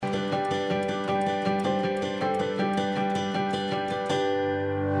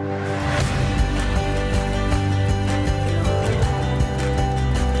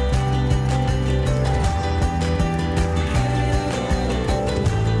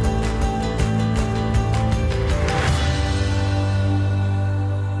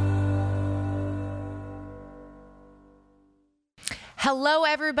Hello,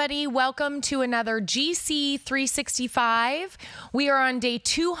 everybody. Welcome to another GC 365. We are on day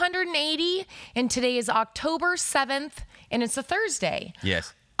 280, and today is October 7th, and it's a Thursday.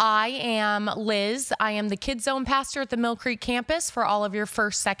 Yes. I am Liz. I am the Kids Zone pastor at the Mill Creek campus for all of your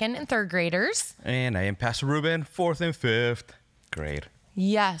first, second, and third graders. And I am Pastor Ruben, fourth and fifth grade.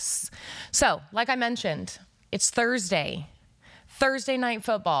 Yes. So, like I mentioned, it's Thursday night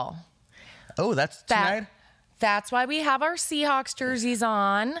football. Oh, that's tonight? That's why we have our Seahawks jerseys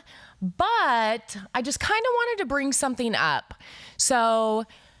on. But I just kind of wanted to bring something up. So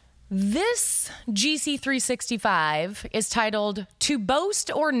this GC 365 is titled To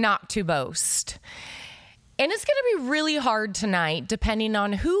Boast or Not to Boast. And it's going to be really hard tonight, depending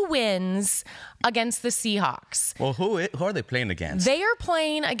on who wins against the Seahawks. Well, who are they playing against? They are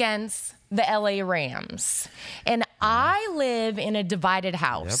playing against the LA Rams. And I live in a divided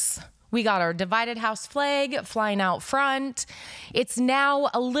house. Yep. We got our divided house flag flying out front. It's now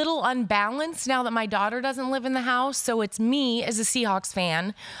a little unbalanced now that my daughter doesn't live in the house. So it's me as a Seahawks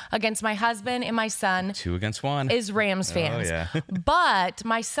fan against my husband, and my son 2 against 1 is Rams fans. Oh, yeah. But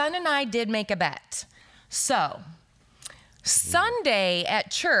my son and I did make a bet. So Sunday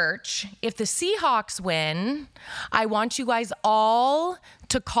at church, if the Seahawks win, I want you guys all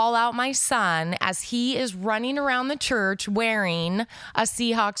to call out my son as he is running around the church wearing a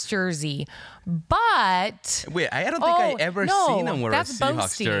Seahawks jersey. But wait, I don't think I ever seen him wear a Seahawks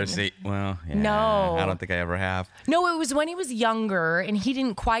boasting. jersey. Well, yeah, no, I don't think I ever have. No, it was when he was younger and he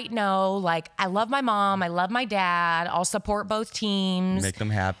didn't quite know, like, I love my mom, I love my dad, I'll support both teams. Make them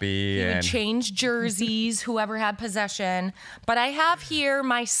happy. He would change jerseys, whoever had possession. But I have here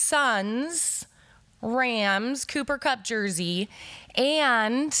my son's Rams Cooper Kupp jersey.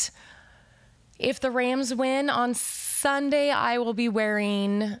 And if the Rams win on Sunday, I will be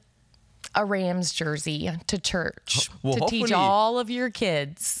wearing a Rams jersey to church to teach all of your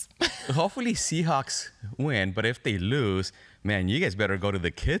kids. Hopefully Seahawks win, but if they lose, man, you guys better go to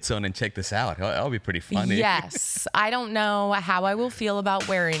the Kids Zone and check this out. That'll be pretty funny. Yes. I don't know how I will feel about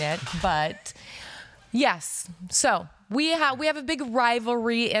wearing it, but yes. So we have a big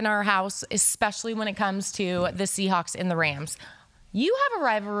rivalry in our house, especially when it comes to the Seahawks and the Rams. You have a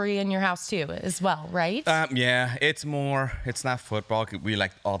rivalry in your house too, as well, right? Yeah, it's not football. We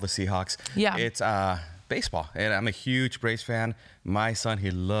like all the Seahawks. Yeah. It's baseball. And I'm a huge Braves fan. My son, he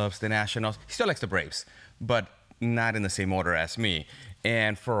loves the Nationals. He still likes the Braves, but not in the same order as me.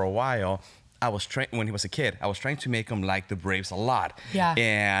 And for a while, when he was a kid, I was trying to make him like the Braves a lot. Yeah.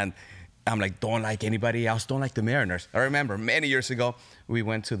 And I'm like, don't like anybody else. Don't like the Mariners. I remember many years ago, we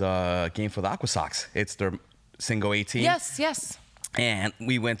went to the game for the Aqua Sox. It's their single 18. Yes. And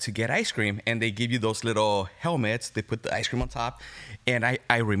we went to get ice cream, and they give you those little helmets. They put the ice cream on top. And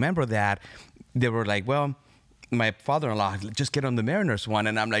I remember that they were like, well, my father-in-law, just get on the Mariners one.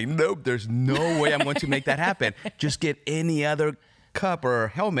 And I'm like, nope, there's no way I'm going to make that happen. Just get any other cup or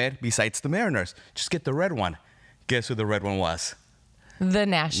helmet besides the Mariners. Just get the red one. Guess who the red one was? The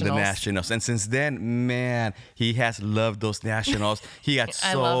Nationals. And since then, man, he has loved those Nationals. He got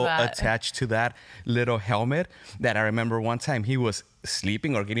so attached to that little helmet that I remember one time he was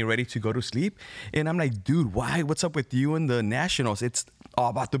sleeping or getting ready to go to sleep. And I'm like, dude, why? What's up with you and the Nationals? It's all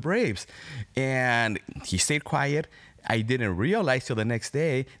about the Braves. And he stayed quiet. I didn't realize till the next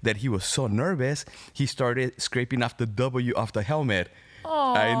day that he was so nervous, he started scraping off the W off the helmet.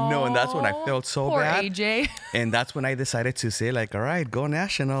 Aww, I know, and that's when I felt so poor bad. AJ. And that's when I decided to say, like, all right, go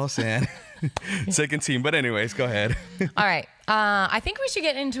Nationals and second team. But anyways, go ahead. All right. I think we should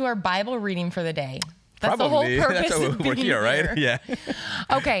get into our Bible reading for the day. That's Probably. the whole purpose That's why of we're being here, right? Yeah.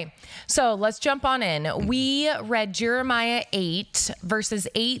 Okay, so let's jump on in. We read Jeremiah 8, verses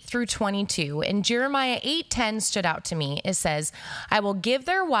 8 through 22. And Jeremiah 8:10 stood out to me. It says, I will give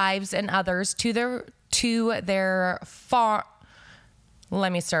their wives and others to their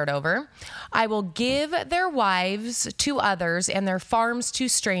Let me start over. I will give their wives to others and their farms to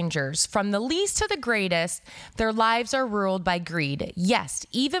strangers. From the least to the greatest, their lives are ruled by greed. Yes,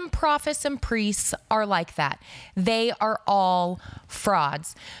 even prophets and priests are like that. They are all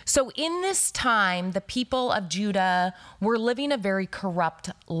frauds. So in this time, the people of Judah were living a very corrupt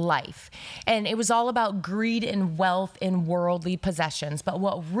life. And it was all about greed and wealth and worldly possessions. But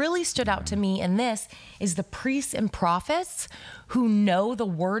what really stood out to me in this is the priests and prophets who know the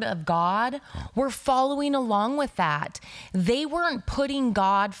word of God were following along with that. They weren't putting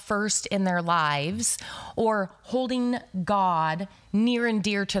God first in their lives or holding God near and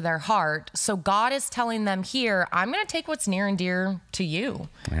dear to their heart. So God is telling them here, I'm going to take what's near and dear to you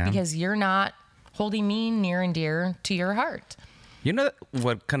because you're not holding me near and dear to your heart. You know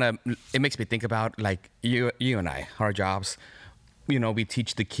what it makes me think about, like you and I, our jobs. we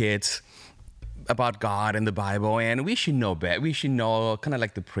teach the kids about God and the Bible, and we should know better. We should know, kind of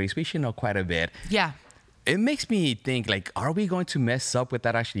like the priest, we should know quite a bit. Yeah. It makes me think, like, are we going to mess up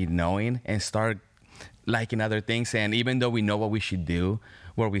without actually knowing and start liking other things? And even though we know what we should do,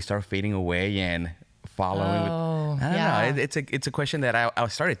 where we start fading away and following. I don't know. It's a question that I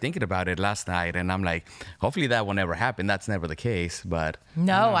started thinking about it last night, and I'm like, hopefully that will never happen. That's never the case, but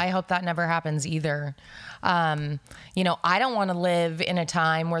no, I hope that never happens either. I don't want to live in a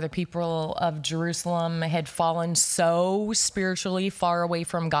time where the people of Jerusalem had fallen so spiritually far away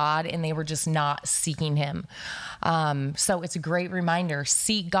from God and they were just not seeking him. So it's a great reminder.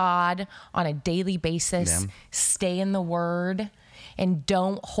 Seek God on a daily basis. Stay in the Word, and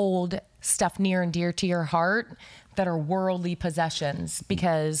don't hold stuff near and dear to your heart that are worldly possessions,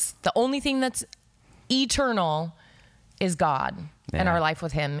 because the only thing that's eternal is God and our life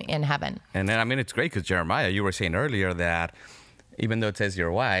with him in heaven. And then, it's great because Jeremiah, you were saying earlier that even though it says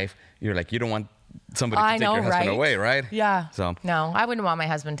your wife, you're like, you don't want somebody to take your husband away, right? Yeah. So no, I wouldn't want my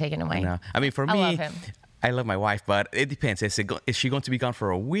husband taken away. No. For me, I love him. I love my wife, but it depends. Is she going to be gone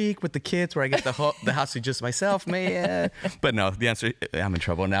for a week with the kids where I get the house to just myself? Man. But no, the answer, I'm in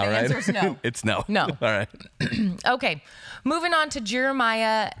trouble now, right? The answer is no. It's no. No. All right. Okay. Moving on to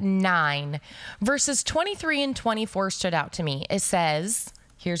Jeremiah 9. Verses 23 and 24 stood out to me. It says,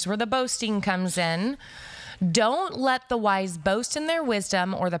 here's where the boasting comes in. Don't let the wise boast in their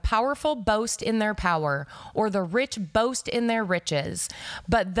wisdom, or the powerful boast in their power, or the rich boast in their riches.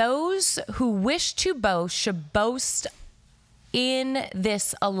 But those who wish to boast should boast in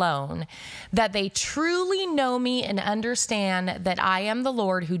this alone, that they truly know me and understand that I am the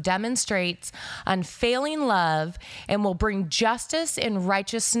Lord who demonstrates unfailing love and will bring justice and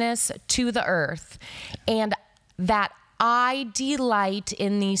righteousness to the earth, and that I delight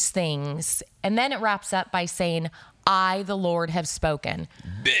in these things. And then it wraps up by saying, I, the Lord, have spoken.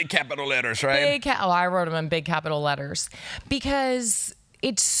 Big capital letters, right? I wrote them in big capital letters because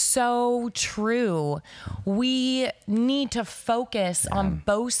it's so true. We need to focus on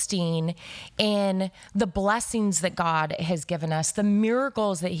boasting in the blessings that God has given us, the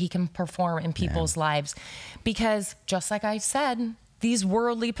miracles that he can perform in people's lives. Because just like I said, these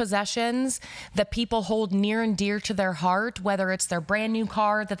worldly possessions that people hold near and dear to their heart, whether it's their brand new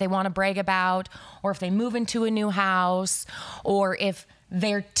car that they want to brag about, or if they move into a new house, or if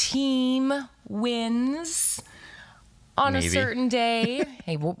their team wins on a certain day.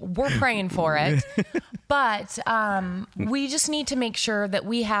 Hey, we're praying for it. But we just need to make sure that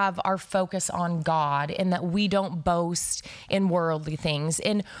we have our focus on God and that we don't boast in worldly things.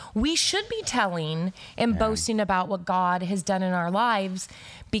 And we should be telling and boasting about what God has done in our lives,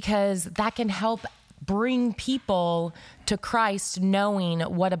 because that can help bring people to Christ, knowing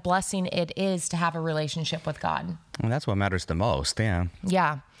what a blessing it is to have a relationship with God. And that's what matters the most. Yeah.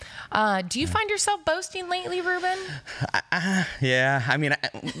 Do you find yourself boasting lately, Ruben? Yeah.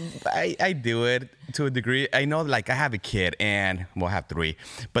 I do it to a degree. I know, like, I have a kid, and we'll have 3,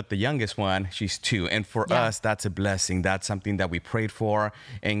 but the youngest one, she's 2. And for us, that's a blessing. That's something that we prayed for.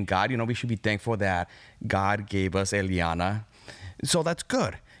 And God, we should be thankful that God gave us Eliana. So that's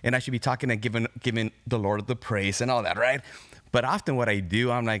good. And I should be talking and giving the Lord the praise and all that, right? But often what I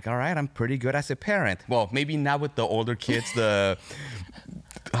do, I'm like, all right, I'm pretty good as a parent. Well, maybe not with the older kids.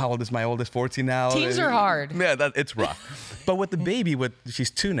 How old is my oldest? 14 now. Teens are hard. Yeah, it's rough. But with the baby,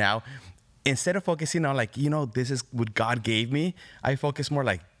 she's 2 now, instead of focusing on, like, this is what God gave me, I focus more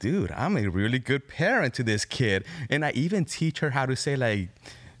like, dude, I'm a really good parent to this kid. And I even teach her how to say, like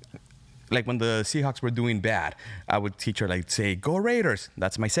when the Seahawks were doing bad, I would teach her, like, say, go Raiders.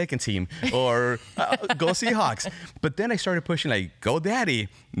 That's my second team. Or go Seahawks. But then I started pushing, like, go Daddy.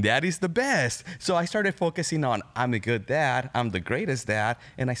 Daddy's the best. So I started focusing on, I'm a good dad. I'm the greatest dad.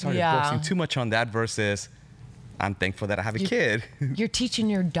 And I started focusing too much on that versus I'm thankful that I have a kid. You're teaching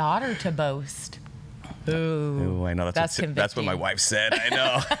your daughter to boast. Ooh, I know. That's what my wife said. I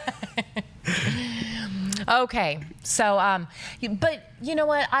know. Okay. So, but you know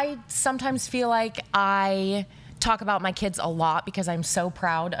what? I sometimes feel like I talk about my kids a lot because I'm so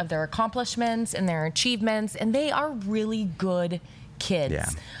proud of their accomplishments and their achievements, and they are really good kids. Yeah.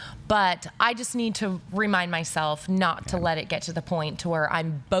 But I just need to remind myself not to let it get to the point to where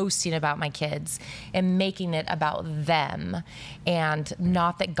I'm boasting about my kids and making it about them, and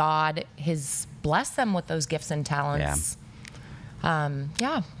not that God has blessed them with those gifts and talents.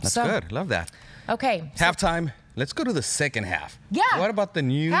 That's good. Love that. Okay. Halftime. Let's go to the second half. Yeah. What about the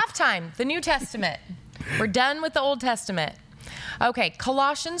new? Halftime, the New Testament. We're done with the Old Testament. Okay,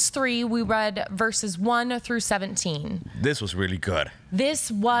 Colossians 3, we read verses 1 through 17. This was really good.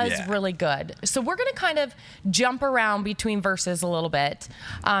 This was really good. So we're going to kind of jump around between verses a little bit.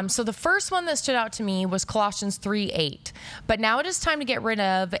 So the first one that stood out to me was Colossians 3:8. But now it is time to get rid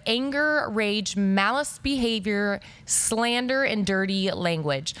of anger, rage, malice behavior, slander, and dirty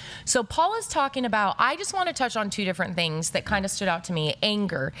language. So Paul is talking about, I just want to touch on two different things that kind of stood out to me.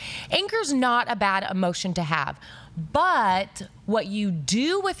 Anger. Anger's not a bad emotion to have. But what you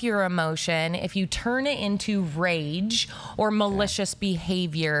do with your emotion, if you turn it into rage or malicious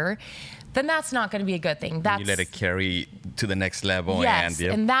behavior, then that's not going to be a good thing. You let it carry to the next level. Yes,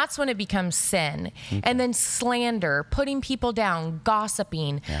 and that's when it becomes sin. Okay. And then slander, putting people down,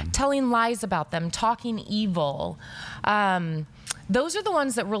 gossiping, telling lies about them, talking evil. Those are the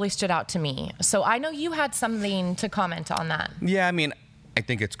ones that really stood out to me. So I know you had something to comment on that. Yeah, I mean, I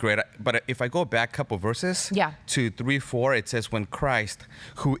think it's great. But if I go back a couple verses to 3:4, it says, when Christ,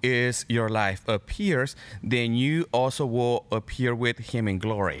 who is your life, appears, then you also will appear with him in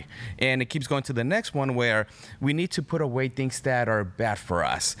glory. And it keeps going to the next one where we need to put away things that are bad for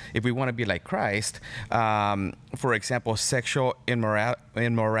us. If we want to be like Christ, for example, sexual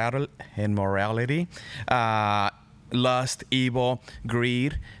immorality, lust, evil,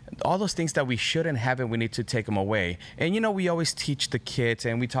 greed, all those things that we shouldn't have, and we need to take them away. And we always teach the kids,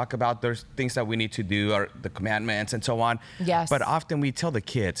 and we talk about there's things that we need to do, or the commandments and so on. Yes. But often we tell the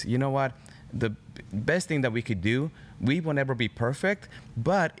kids, you know what? The best thing that we could do, we will never be perfect,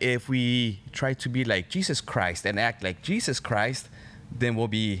 but if we try to be like Jesus Christ and act like Jesus Christ, then we'll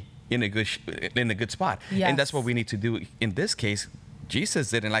be in a good spot. Yes. And that's what we need to do in this case. Jesus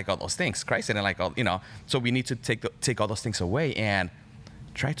didn't like all those things. Christ didn't like all, so we need to take all those things away and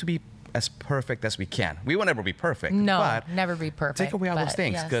try to be as perfect as we can. We will never be perfect. No, but never be perfect. Take away all those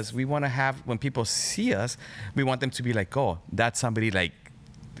things, because we want to have, when people see us, we want them to be like, oh, that's somebody like,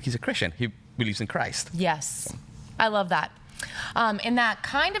 he's a Christian. He believes in Christ. Yes. I love that. And that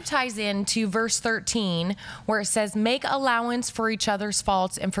kind of ties into verse 13, where it says, make allowance for each other's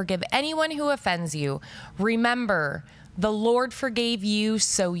faults and forgive anyone who offends you. Remember, the Lord forgave you,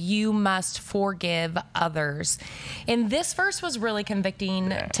 so you must forgive others. And this verse was really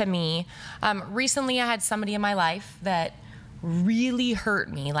convicting to me. Recently, I had somebody in my life that really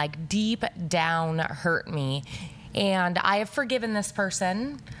hurt me, like deep down hurt me. And I have forgiven this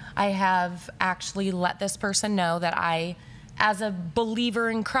person. I have actually let this person know that as a believer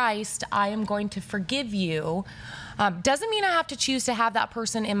in Christ, I am going to forgive you. Doesn't mean I have to choose to have that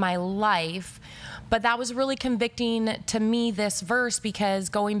person in my life, but that was really convicting to me, this verse, because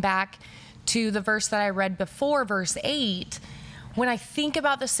going back to the verse that I read before, verse 8, when I think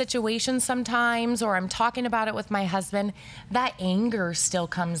about the situation sometimes, or I'm talking about it with my husband, that anger still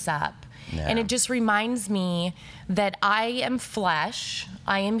comes up. Yeah. And it just reminds me that I am flesh,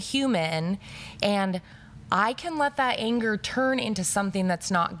 I am human, and I can let that anger turn into something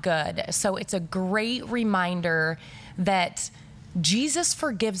that's not good. So it's a great reminder that Jesus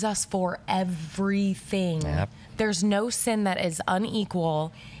forgives us for everything. Yep. There's no sin that is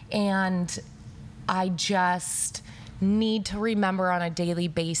unequal. And I just need to remember on a daily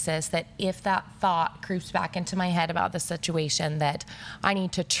basis that if that thought creeps back into my head about the situation, that I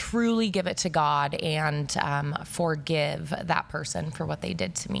need to truly give it to God and forgive that person for what they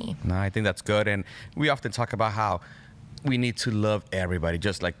did to me. No, I think that's good. And we often talk about how we need to love everybody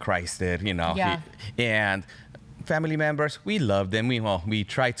just like Christ did, Yeah. And family members, we love them. We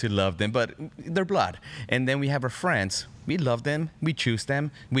try to love them, but they're blood. And then we have our friends. We love them. We choose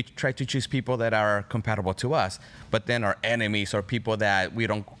them. We try to choose people that are compatible to us. But then our enemies, or people that we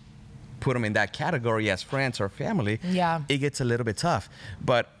don't put them in that category as friends or family, it gets a little bit tough.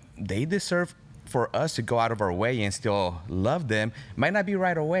 But they deserve for us to go out of our way and still love them. Might not be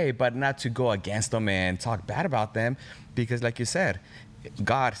right away, but not to go against them and talk bad about them. Because like you said,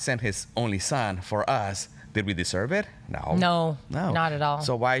 God sent his only son for us. Did we deserve it? No, not at all.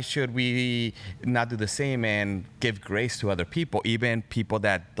 So why should we not do the same and give grace to other people, even people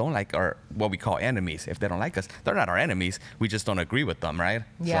that don't like our, what we call enemies? If they don't like us, they're not our enemies. We just don't agree with them, right?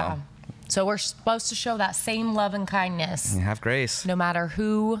 Yeah. So we're supposed to show that same love and kindness. And have grace. No matter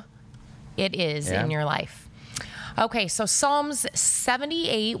who it is in your life. Okay, so Psalms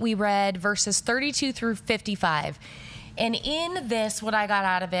 78, we read verses 32 through 55. And in this, what I got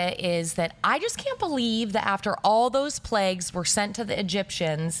out of it is that I just can't believe that after all those plagues were sent to the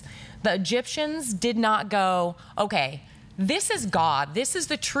Egyptians did not go, okay, this is God. This is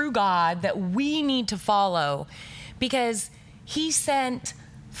the true God that we need to follow. Because he sent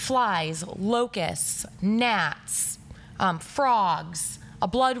flies, locusts, gnats, frogs, a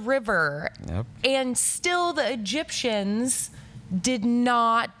blood river. Yep. And still the Egyptians did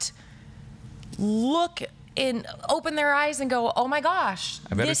not open their eyes and go, oh my gosh,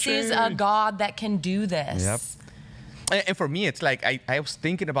 this is a God that can do this. Yep. And for me, it's like I was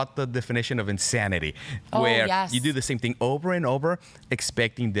thinking about the definition of insanity, where you do the same thing over and over,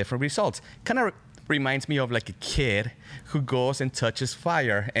 expecting different results. Kind of reminds me of like a kid who goes and touches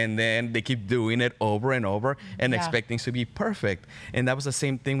fire, and then they keep doing it over and over and expecting to be perfect. And that was the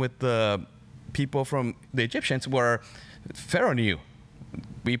same thing with the people from the Egyptians, where Pharaoh knew,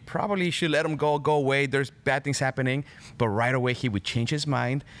 we probably should let him go away. There's bad things happening. But right away, he would change his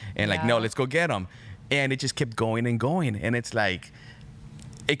mind and like, no, let's go get him. And it just kept going and going. And it's like,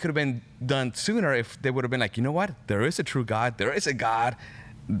 it could have been done sooner if they would have been like, you know what? There is a true God. There is a God.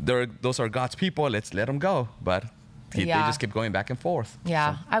 Those are God's people. Let's let them go. But they just kept going back and forth.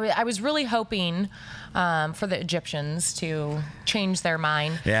 Yeah. So. I was really hoping for the Egyptians to change their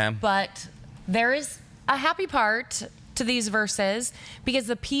mind. Yeah. But there is a happy part to these verses, because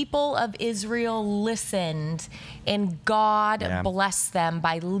the people of Israel listened and God blessed them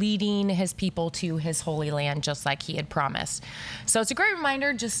by leading his people to his holy land, just like he had promised. So it's a great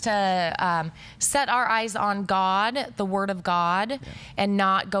reminder just to set our eyes on God, the word of God, and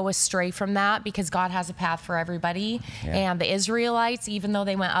not go astray from that, because God has a path for everybody. And the Israelites, even though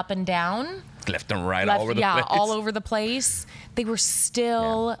they went up and down, left and right all over the place. all over the place, they were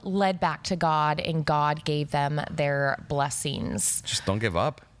still led back to God, and God gave them their blessings. Just don't give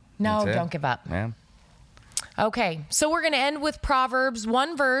up. No, don't give up. Yeah. Okay, so we're going to end with Proverbs,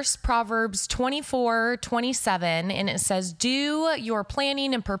 one verse, Proverbs 24:27, and it says, do your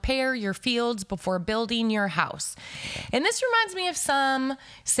planning and prepare your fields before building your house. And this reminds me of some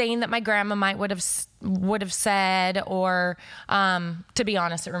saying that my grandma would have said, or to be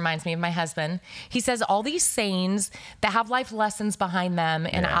honest, it reminds me of my husband. He says all these sayings that have life lessons behind them,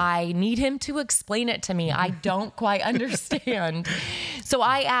 and I need him to explain it to me. I don't quite understand. So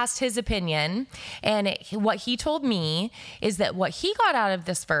I asked his opinion, and what he told me is that what he got out of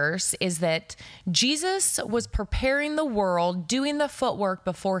this verse is that Jesus was preparing the world, doing the footwork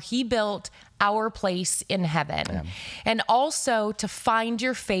before he built our place in heaven. And also to find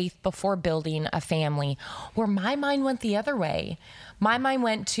your faith before building a family. Where my mind went the other way. My mind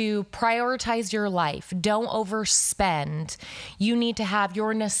went to prioritize your life. Don't overspend. You need to have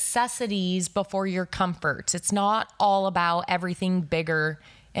your necessities before your comforts. It's not all about everything bigger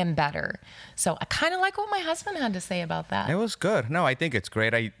and better. So I kind of like what my husband had to say about that. It was good. No, I think it's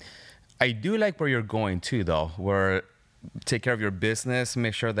great. I do like where you're going too, though, where take care of your business,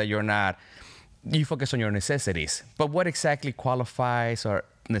 make sure that you focus on your necessities. But what exactly qualifies our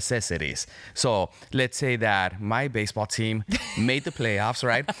necessities? So let's say that my baseball team made the playoffs,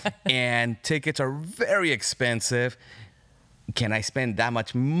 right? And tickets are very expensive. Can I spend that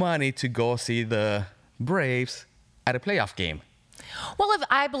much money to go see the Braves at a playoff game? Well,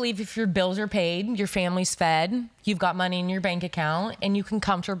 I believe if your bills are paid, your family's fed, you've got money in your bank account, and you can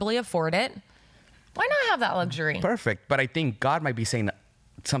comfortably afford it, why not have that luxury? Perfect. But I think God might be saying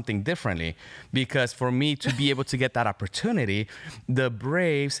something differently, because for me to be able to get that opportunity, the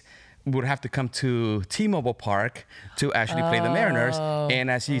Braves would have to come to T-Mobile Park to actually play the Mariners. And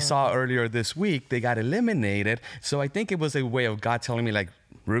as you saw earlier this week, they got eliminated. So I think it was a way of God telling me, like,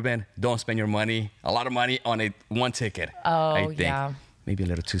 Ruben, don't spend your money, a lot of money on one ticket. I think. Maybe a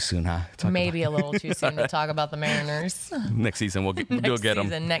little too soon, huh? Maybe a little too soon to talk about the Mariners. Next season, we'll get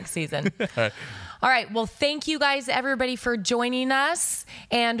them. Next season. All right. Well, thank you guys, everybody, for joining us.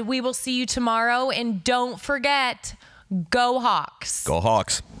 And we will see you tomorrow. And don't forget, go Hawks. Go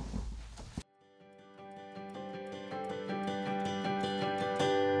Hawks.